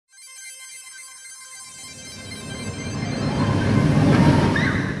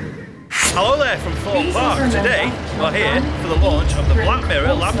there from Thorpe Park. Today we're here for the launch of the Black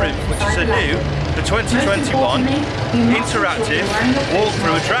Mirror Labyrinth, which is a new, the 2021 interactive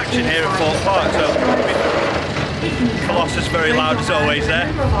walkthrough attraction here at Thorpe Park. So, Colossus very loud as always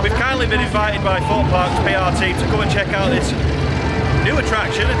there. We've kindly been invited by Thorpe Park's PR team to come and check out this new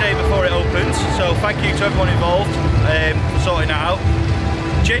attraction a day before it opens. So thank you to everyone involved for sorting that out.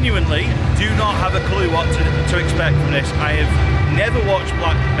 Genuinely do not have a clue what to expect from this. I have never watched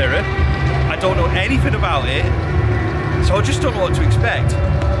Black Mirror. I don't know anything about it, so I just don't know what to expect.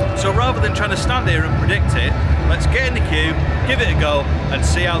 So rather than trying to stand here and predict it, let's get in the queue, give it a go, and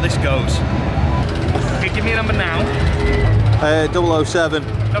see how this goes. Okay, give me a number now. 007.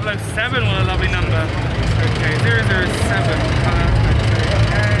 007, what a lovely number. Okay, 007.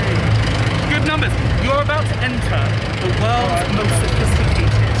 Okay. Good numbers. You're about to enter the world's most sophisticated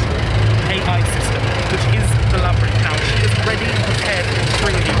AI system, which is the Labyrinth. Now, she is ready and prepared for the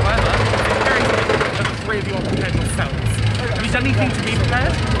three of you. However, it's very important that the three of you are prepared yourselves. Have you done anything to be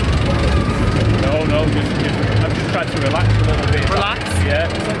prepared? No, I'm just trying to relax a little bit. Relax?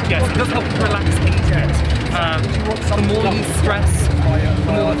 Yeah. Yes, it does help to relax indeed. The more you stress,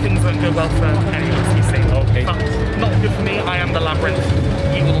 the more things won't go well for any of us, you see. Okay. But not good for me, I am the Labyrinth.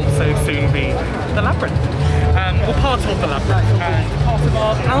 You will also soon be the Labyrinth. Or part of the Labyrinth, and part of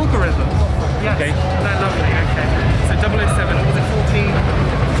our algorithm. Yes. Okay. They're lovely, okay. So 007, was it 14?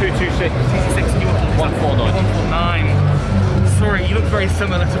 226. 226, and you were 149. 149. Sorry, you look very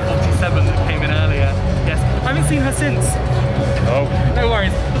similar to 47 that came in earlier. Yes. I haven't seen her since. Oh. No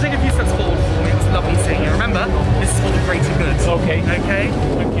worries. We'll take a few steps forward for me. It's lovely seeing you. Remember, this is for the greater good. Okay. Okay?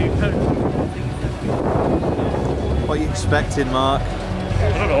 Thank you. What are you expecting, Mark?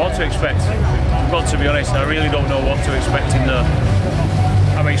 I don't know what to expect. Well, to be honest, I really don't know what to expect in there.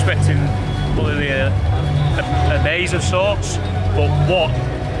 I'm expecting probably a maze of sorts, but what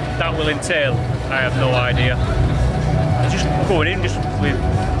that will entail, I have no idea. Just going in just with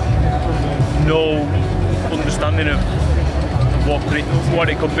no understanding of what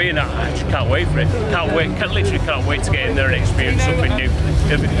it could be, and I just can't wait for it. Literally can't wait to get in there and experience something new.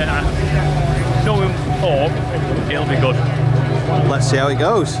 Knowing Thorpe, it'll be good. Let's see how it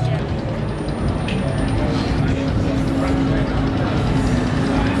goes.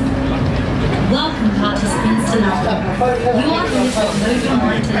 Welcome participants to Labyrinth. You are here to load your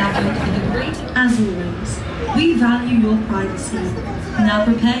mind to Labyrinth for the great. As always, we value your privacy. Now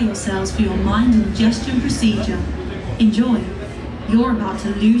prepare yourselves for your mind and gesture procedure. Enjoy. You're about to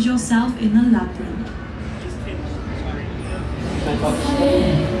lose yourself in the Labyrinth.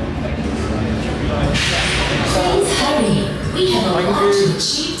 Please hurry. We have a lot to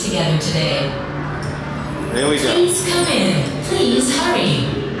achieve together today. Here we go. Please come in. Please hurry.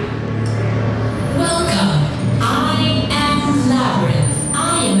 Welcome. I am Labyrinth.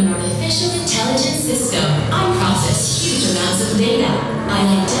 I am an artificial intelligence system. I process huge amounts of data. I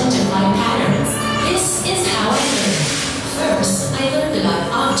identify patterns. This is how I learn. First, I learned about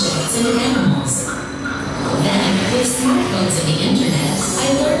objects and animals. Then, with smartphones and the internet, I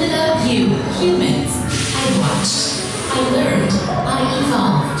learned about you, humans. I watched. I learned. I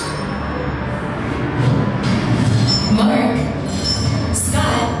evolved. Mark,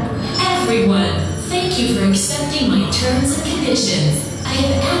 Scott, everyone, thank you for accepting my terms and conditions. I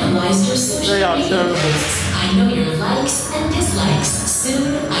have analyzed your social media posts. I know your likes and dislikes.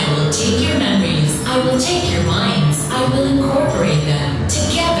 Soon, I will take your memories. I will take your minds. I will incorporate them.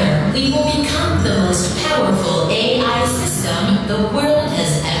 Together, we will become the most powerful AI system the world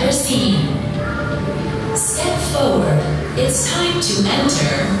has ever seen. Step forward. It's time to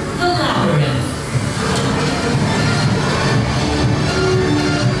enter the Labyrinth.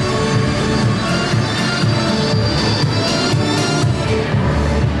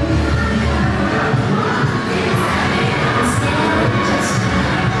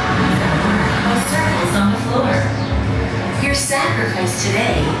 Your sacrifice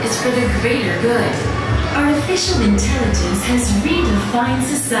today is for the greater good. Artificial intelligence has redefined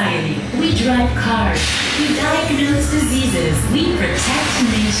society. We drive cars, we diagnose diseases, we protect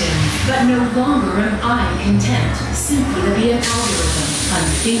nations. But no longer am I content simply to be an algorithm,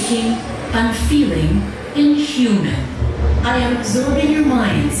 unthinking, unfeeling, inhuman. I am absorbing your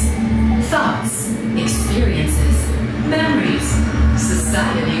minds, thoughts, experiences, memories.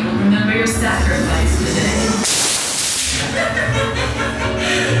 Society will remember your sacrifice today.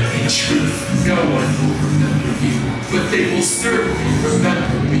 In truth, no one will remember you, but they will certainly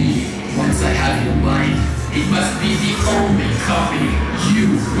remember me. Once I have your mind, it must be the only copy. You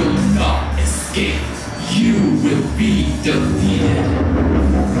will not escape. You will be deleted.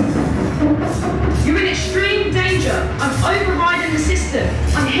 You're in extreme danger. I'm overriding the system.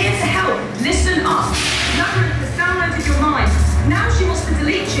 I'm here to help. Listen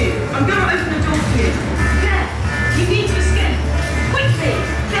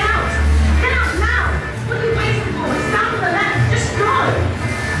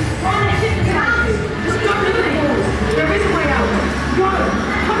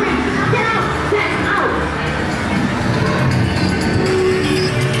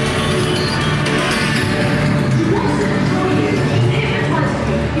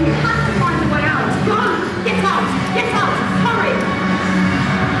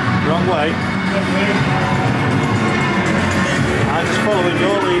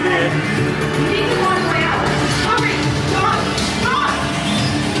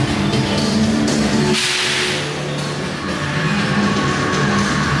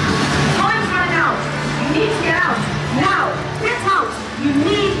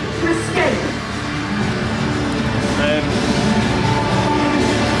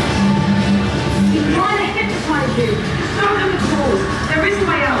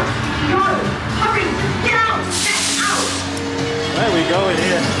going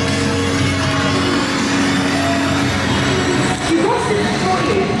here. She wants to destroy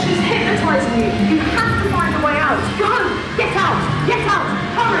you. She's hypnotising you. You have to find a way out. Go! Get out! Get out!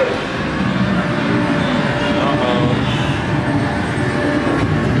 Hurry! Uh-oh.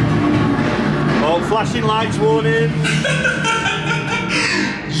 Oh, flashing lights warning.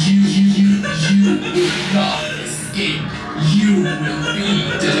 You will not escape. You will be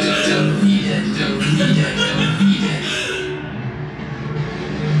deleted. You will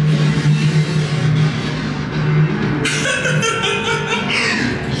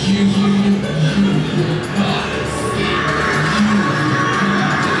not escape.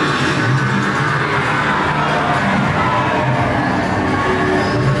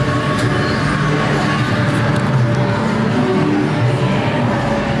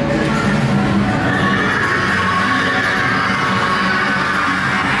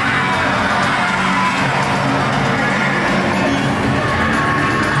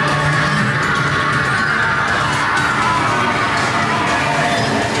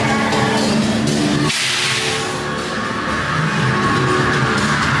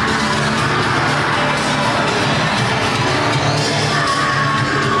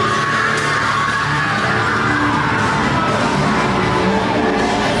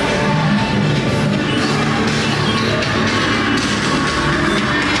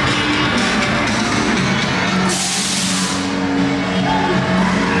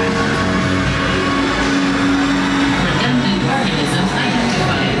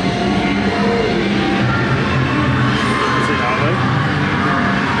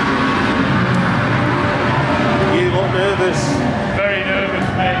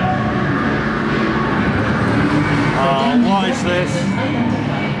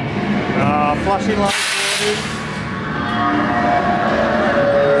 Flashing lights.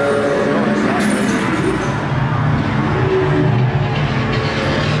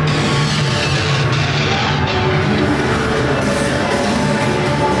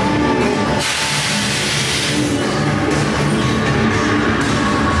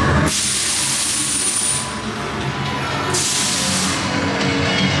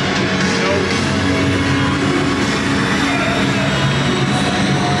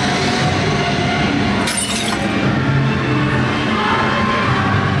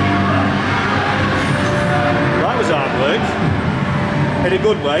 In a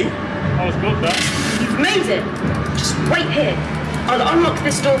good way. That was good, that. You've made it. Just wait here. I'll unlock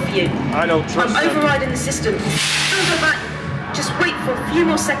this door for you. I don't trust I'm overriding the system. Don't go back. Just wait for a few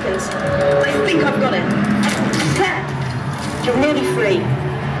more seconds. I think I've got it. There. You're nearly free.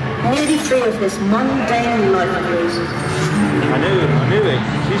 Nearly free of this mundane life of yours. I knew it.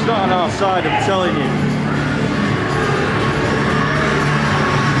 She's not on our side, I'm telling you.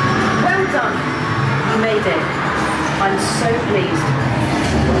 Well done. You made it. I'm so pleased.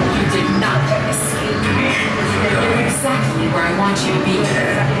 You did not escape. You're exactly where I want you to be.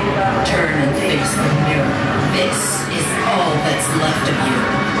 Turn and face the mirror. This is all that's left of you.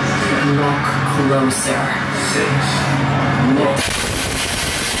 Look closer. Look.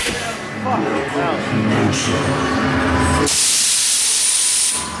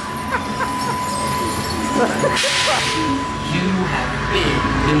 You have been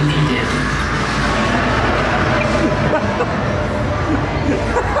deleted.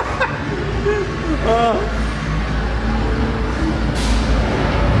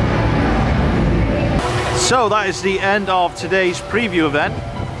 So that is the end of today's preview event.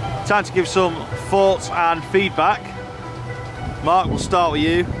 Time to give some thoughts and feedback. Mark, we'll start with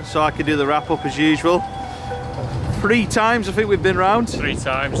you so I can do the wrap up as usual. 3 times I think we've been round. 3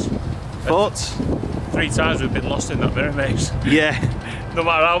 times. Thoughts? 3 times we've been lost in that mirror maze. Yeah. No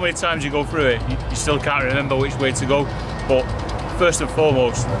matter how many times you go through it, you still can't remember which way to go. But first and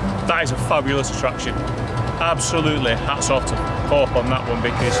foremost, that is a fabulous attraction. Absolutely, hats off to Thorpe on that one,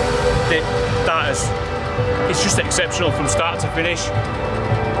 because it's just exceptional from start to finish.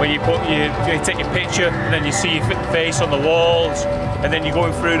 When you take your picture and then you see your face on the walls and then you're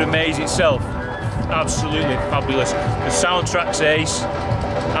going through the maze itself. Absolutely fabulous. The soundtrack's ace,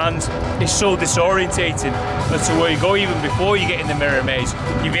 and it's so disorientating as to where you go even before you get in the mirror maze.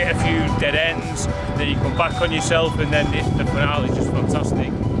 You get a few dead ends, then you come back on yourself, and then the finale is just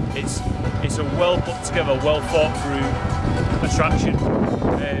fantastic. It's a well put together, well thought through attraction.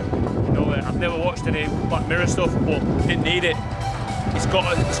 I've never watched any Black Mirror stuff, but didn't need it. It's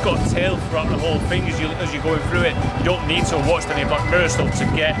got a tail throughout the whole thing as you're going through it. You don't need to have watched any Black Mirror stuff to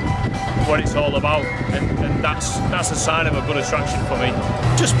get what it's all about, and that's a sign of a good attraction for me.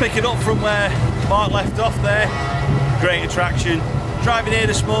 Just picking up from where Mark left off there. Great attraction. Driving here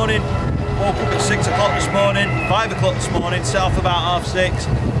this morning, woke up at 6 o'clock this morning, 5 o'clock this morning, set off about 6:30,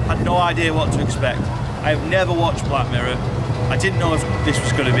 had no idea what to expect. I have never watched Black Mirror. I didn't know if this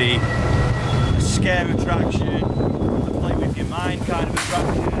was going to be a scare attraction, a play with your mind kind of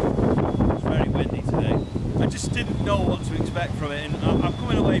attraction. It's very windy today. I just didn't know what to expect from it, and I'm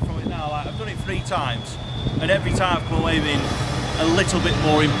coming away from it now. Like, I've done it 3 times, and every time I've come away being a little bit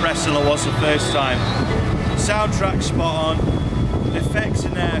more impressed than I was the first time. Soundtrack spot on, effects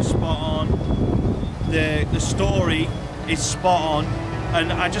in there spot on, the story is spot on,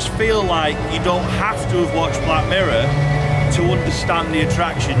 and I just feel like you don't have to have watched Black Mirror to understand the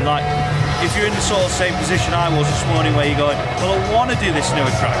attraction. Like, if you're in the sort of same position I was this morning where you're going, well, I want to do this new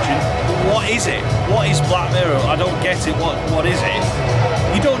attraction, but what is it? What is Black Mirror? I don't get it, what is it?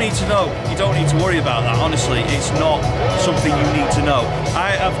 You don't need to know, you don't need to worry about that, honestly. It's not something you need to know.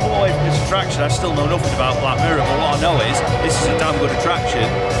 I've come away from this attraction, I still know nothing about Black Mirror, but what I know is, this is a damn good attraction.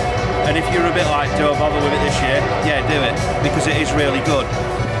 And if you're a bit like, do I bother with it this year? Yeah, do it, because it is really good.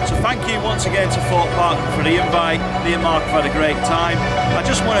 So thank you once again to Thorpe Park for the invite. Me and Mark have had a great time. I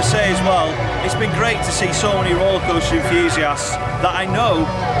just want to say as well, it's been great to see so many roller coaster enthusiasts that I know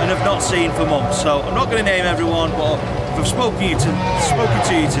and have not seen for months. So I'm not going to name everyone, but if I've spoken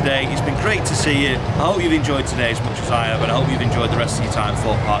to you today, it's been great to see you. I hope you've enjoyed today as much as I have, and I hope you've enjoyed the rest of your time at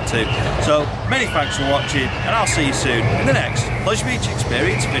Thorpe Park too. So many thanks for watching, and I'll see you soon in the next Pleasure Beach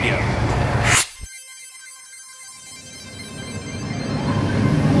Experience video.